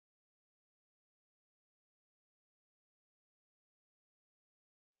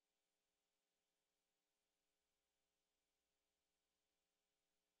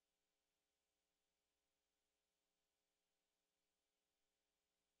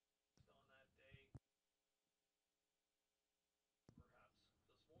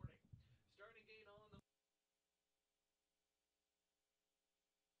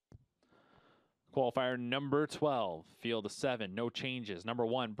Qualifier number 12, field of 7, no changes. Number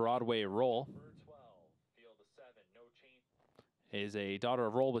 1, Broadway Roll. Is a daughter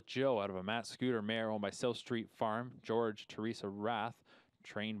of Roll with Joe out of a Matt Scooter mare owned by South Street Farm. George Teresa Rath,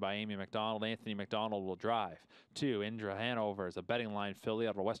 trained by Amy McDonald. Anthony McDonald will drive. 2, Indra Hanover is a betting line filly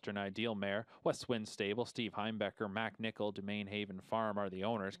out of a Western Ideal mare. West Wind Stable, Steve Heimbecker, Mac Nickel, Domain Haven Farm are the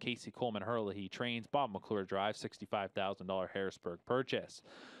owners. Casey Coleman Hurley, he trains. Bob McClure drives. $65,000 Harrisburg purchase.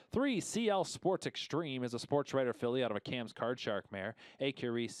 3, CL Sports Extreme is a sports writer filly out of a Cam's Card Shark mare.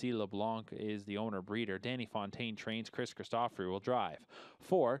 Écurie C. LeBlanc is the owner breeder. Danny Fontaine trains. Chris Christoffrey will drive.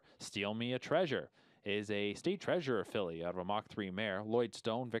 4, Steal Me a Treasure is a State Treasurer filly out of a Mach 3 mare. Lloyd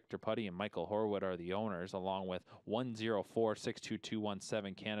Stone, Victor Putty, and Michael Horwood are the owners, along with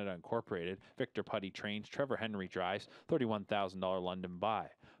 104-62217 Canada Incorporated. Victor Putty trains. Trevor Henry drives. $31,000 London buy.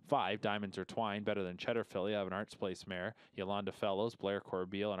 5, Diamonds Are Twined, better than Cheddar filly out of an Arts Place mare. Yolanda Fellows, Blair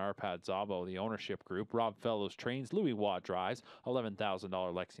Corbeil, and Arpad Zabo, the ownership group. Rob Fellows trains. Louis Watt drives.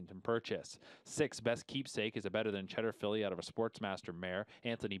 $11,000 Lexington purchase. 6, Best Keepsake is a better than Cheddar filly out of a Sportsmaster mare.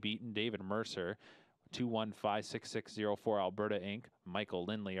 Anthony Beaton, David Mercer. 215-6604 Alberta Inc. Michael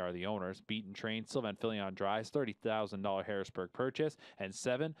Lindley are the owners. Beaten trained. Sylvain Filion drives. $30,000 Harrisburg purchase. And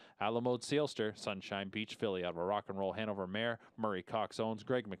 7, Alamode Sealster, Sunshine Beach filly out of a Rock and Roll Hanover mare. Murray Cox owns.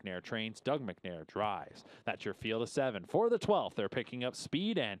 Greg McNair trains. Doug McNair drives. That's your field of 7. For the 12th, they're picking up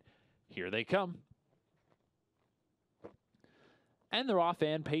speed, and here they come. And they're off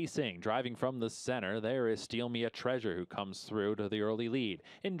and pacing. Driving from the center, there is Steal Me a Treasure, who comes through to the early lead.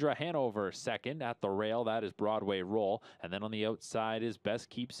 Indra Hanover second. At the rail, that is Broadway Roll. And then on the outside is Best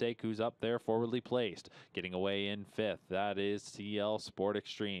Keepsake, who's up there forwardly placed. Getting away in 5th, that is CL Sport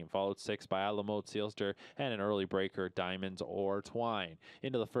Extreme. Followed 6th by Alamode Sealster and an early breaker, Diamonds Or Twine.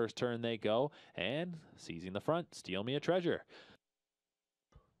 Into the first turn they go, and seizing the front, Steal Me a Treasure.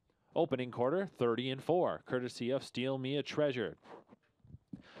 Opening quarter, 30-4, courtesy of Steal Me a Treasure.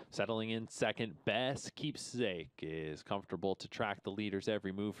 Settling in second, Best Keepsake is comfortable to track the leaders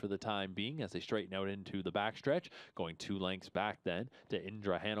every move for the time being as they straighten out into the backstretch. Going 2 lengths back then to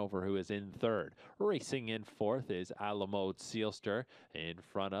Indra Hanover, who is in 3rd. Racing in 4th is Alamode Sealster. In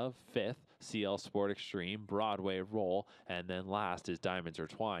front of 5th, CL Sport Extreme, Broadway Roll, and then last is Diamonds Are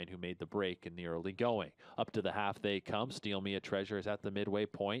Twined, who made the break in the early going. Up to the half they come. Steal Me a Treasure is at the midway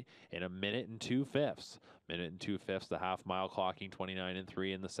point in 1 minute and 2/5. Minute and 2/5, the half mile clocking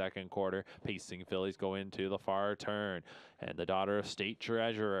 29-3 in the second quarter. Pacing fillies go into the far turn. And the daughter of State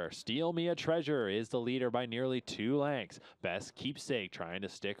Treasurer, Steal Me a Treasure, is the leader by nearly 2 lengths. Best Keepsake trying to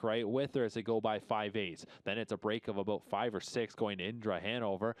stick right with her as they go by 5/8. Then it's a break of about 5 or 6 going to Indra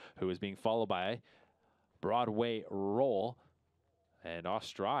Hanover, who is being followed by Broadway Roll. And off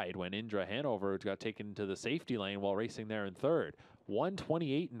stride when Indra Hanover got taken to the safety lane while racing there in 3rd.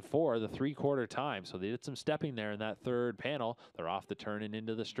 1:28-4, the 3/4 time. So they did some stepping there in that 3rd panel. They're off the turn and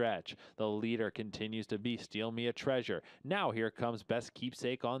into the stretch. The leader continues to be Steal Me a Treasure. Now here comes Best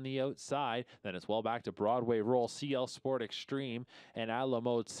Keepsake on the outside. Then it's well back to Broadway Roll, CL Sport Extreme, and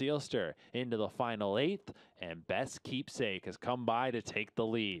Alamode Sealster into the final 8th. And Best Keepsake has come by to take the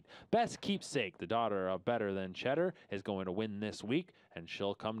lead. Best Keepsake, the daughter of Better Than Cheddar, is going to win this week, and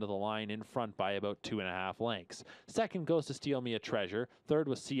she'll come to the line in front by about 2.5 lengths. Second goes to Steal Me a Treasure. 3rd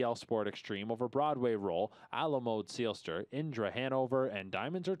was CL Sport Extreme over Broadway Roll, Alamode Sealster, Indra Hanover, and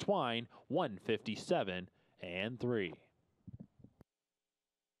Diamonds Are Twined, 157-3.